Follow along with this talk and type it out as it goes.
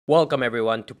Welcome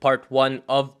everyone to part 1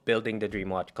 of building the Dream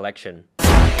Watch collection.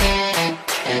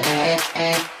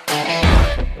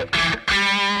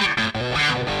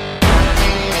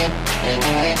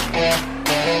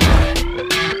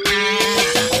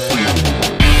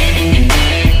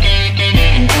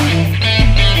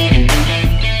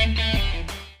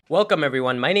 Welcome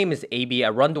everyone, my name is AB, I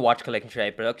run the watch collection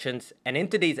Traditionalist Productions, and in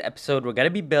today's episode we're going to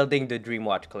be building the Dream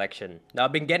Watch collection. Now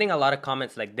I've been getting a lot of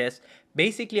comments like this,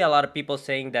 basically a lot of people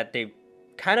saying that they've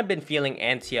kind of been feeling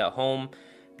antsy at home,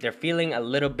 they're feeling a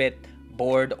little bit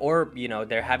bored, or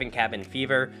they're having cabin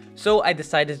fever. So I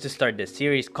decided to start this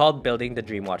series called Building the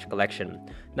Dream Watch collection.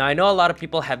 Now I know a lot of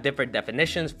people have different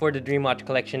definitions for the Dream Watch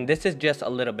collection, this is just a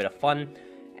little bit of fun.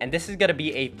 And this is going to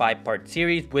be a 5-part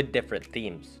series with different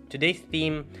themes. Today's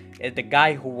theme is the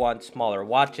guy who wants smaller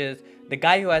watches, the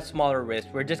guy who has smaller wrists.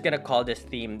 We're just going to call this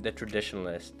theme the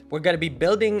Traditionalist. We're going to be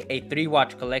building a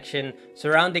 3-watch collection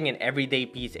surrounding an everyday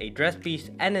piece, a dress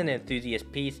piece, and an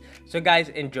enthusiast piece. So guys,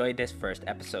 enjoy this first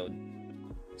episode.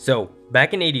 So,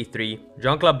 back in '83,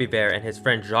 Jean-Claude Biver and his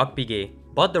friend Jacques Piguet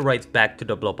bought the rights back to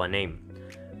the Blancpain name.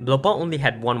 Blancpain only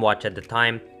had one watch at the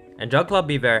time, and Jean-Claude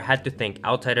Biver had to think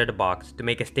outside of the box to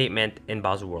make a statement in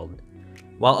Baselworld.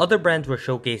 While other brands were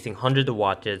showcasing hundreds of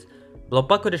watches,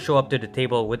 Blancpain couldn't show up to the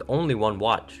table with only one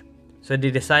watch. So they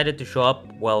decided to show up,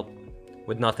 well,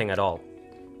 with nothing at all.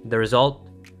 The result?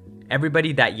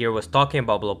 Everybody that year was talking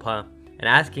about Blancpain and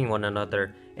asking one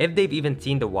another if they've even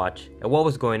seen the watch and what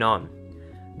was going on.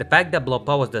 The fact that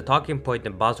Blancpain was the talking point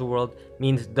in Baselworld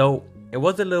means though it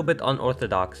was a little bit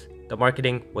unorthodox, the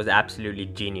marketing was absolutely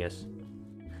genius.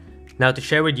 Now to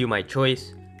share with you my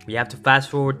choice, we have to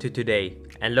fast forward to today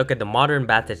and look at the modern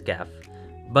bathyscaphe.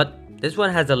 But this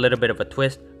one has a little bit of a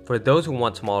twist for those who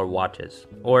want smaller watches,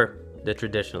 or the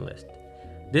Traditionalist.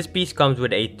 This piece comes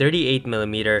with a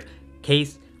 38mm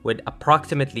case with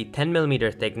approximately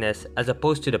 10mm thickness as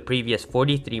opposed to the previous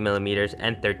 43mm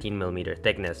and 13mm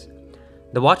thickness.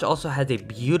 The watch also has a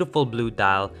beautiful blue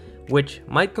dial, which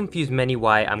might confuse many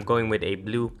why I'm going with a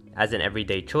blue as an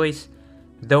everyday choice.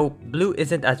 Though blue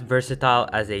isn't as versatile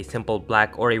as a simple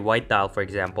black or a white dial, for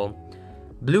example,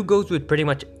 blue goes with pretty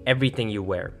much everything you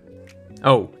wear.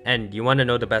 Oh, and you want to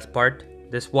know the best part?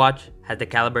 This watch has the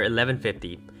caliber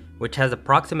 1150, which has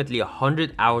approximately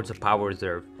 100 hours of power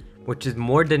reserve, which is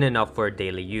more than enough for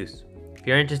daily use. If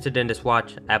you're interested in this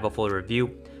watch, I have a full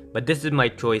review, but this is my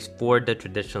choice for the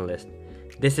Traditionalist.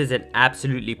 This is an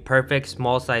absolutely perfect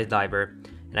small size diver,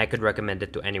 and I could recommend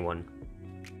it to anyone.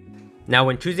 Now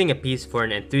when choosing a piece for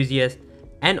an enthusiast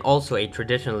and also a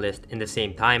Traditionalist in the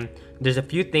same time, there's a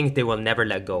few things they will never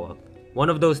let go of. One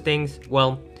of those things,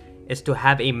 well, is to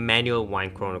have a manual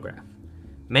wind chronograph.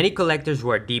 Many collectors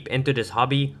who are deep into this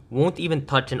hobby won't even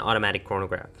touch an automatic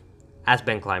chronograph. Ask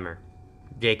Ben Clymer.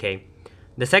 JK.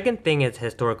 The second thing is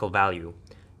historical value.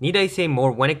 Need I say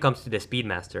more when it comes to the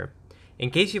Speedmaster? In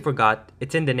case you forgot,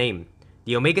 it's in the name.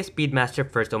 The Omega Speedmaster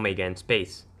first Omega in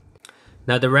space.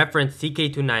 Now the reference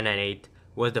CK2998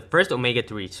 was the first Omega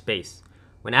to reach space,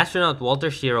 when astronaut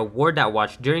Walter Schirra wore that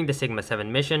watch during the Sigma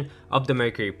 7 mission of the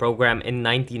Mercury program in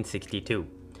 1962.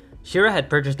 Schirra had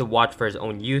purchased the watch for his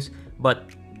own use, but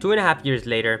 2.5 years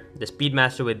later, the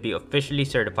Speedmaster would be officially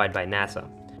certified by NASA.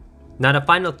 Now the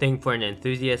final thing for an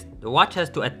enthusiast, the watch has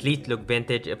to at least look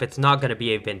vintage if it's not going to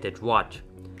be a vintage watch.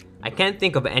 I can't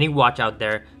think of any watch out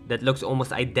there that looks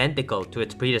almost identical to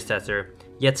its predecessor,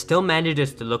 yet still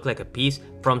manages to look like a piece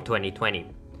from 2020.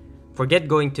 Forget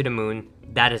going to the moon,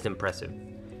 that is impressive.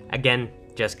 Again,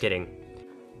 just kidding.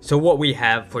 So what we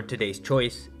have for today's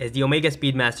choice is the Omega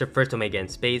Speedmaster first Omega in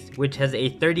space, which has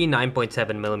a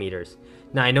 39.7mm.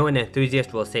 Now I know an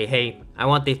enthusiast will say, hey, I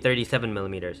want a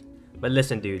 37mm. But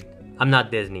listen dude, I'm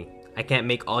not Disney. I can't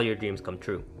make all your dreams come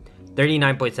true.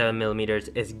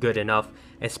 39.7mm is good enough,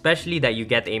 especially that you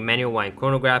get a manual wind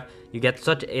chronograph, you get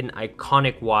such an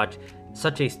iconic watch,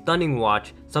 such a stunning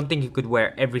watch, something you could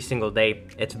wear every single day.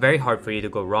 It's very hard for you to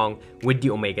go wrong with the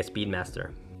Omega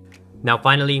Speedmaster. Now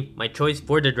finally, my choice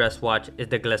for the dress watch is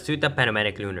the Glashütte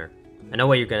Panamanic Lunar. I know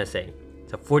what you're gonna say,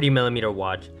 it's a 40mm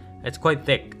watch, it's quite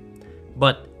thick.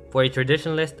 But for a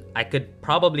Traditionalist, I could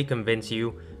probably convince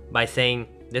you by saying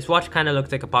this watch kinda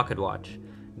looks like a pocket watch.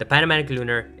 The Panamanic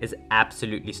Lunar is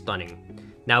absolutely stunning.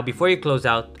 Now before you close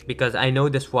out, because I know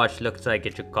this watch looks like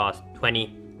it should cost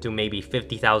 $20,000 to maybe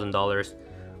 $50,000,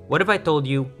 what if I told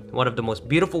you one of the most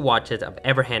beautiful watches I've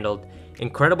ever handled,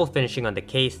 incredible finishing on the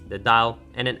case, the dial,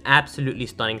 and an absolutely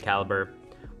stunning caliber,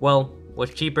 well,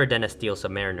 was cheaper than a steel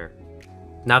Submariner.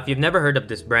 Now if you've never heard of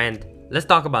this brand, let's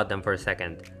talk about them for a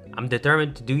second. I'm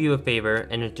determined to do you a favor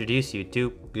and introduce you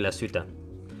to Glashütte.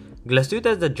 Glashütte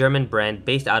is a German brand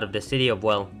based out of the city of,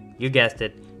 well, you guessed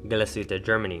it, Glashütte,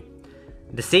 Germany.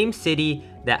 The same city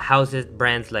that houses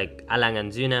brands like A.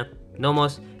 Lange & Söhne,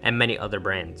 Nomos, and many other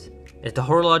brands. It's the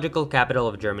horological capital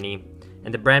of Germany,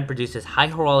 and the brand produces high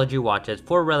horology watches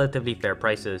for relatively fair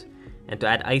prices. And to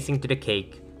add icing to the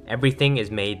cake, everything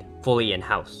is made fully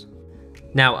in-house.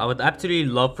 Now, I would absolutely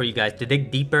love for you guys to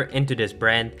dig deeper into this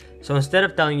brand, so instead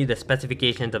of telling you the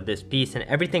specifications of this piece and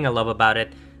everything I love about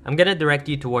it, I'm gonna direct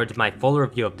you towards my full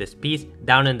review of this piece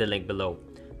down in the link below.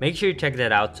 Make sure you check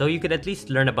that out so you could at least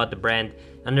learn about the brand,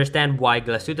 understand why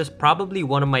Glashütte is probably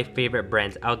one of my favorite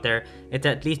brands out there. It's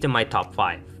at least in my top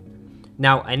 5.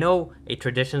 Now, I know a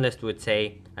traditionalist would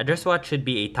say a dress watch should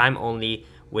be a time only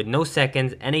with no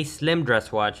seconds and a slim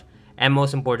dress watch, and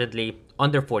most importantly,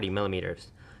 under 40mm.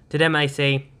 To them I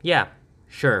say, yeah,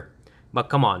 sure, but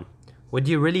come on, would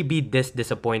you really be this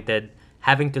disappointed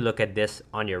having to look at this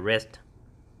on your wrist?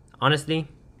 Honestly,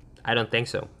 I don't think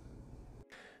so.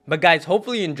 But guys,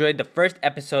 hopefully you enjoyed the first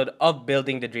episode of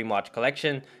building the Dream Watch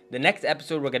collection. The next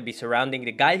episode we're going to be surrounding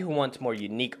the guy who wants more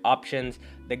unique options,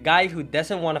 the guy who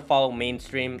doesn't want to follow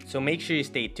mainstream, so make sure you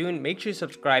stay tuned, make sure you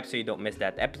subscribe so you don't miss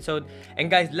that episode. And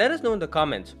guys, let us know in the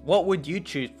comments, what would you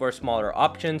choose for smaller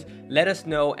options? Let us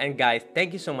know, and guys,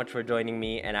 thank you so much for joining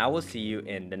me, and I will see you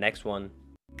in the next one.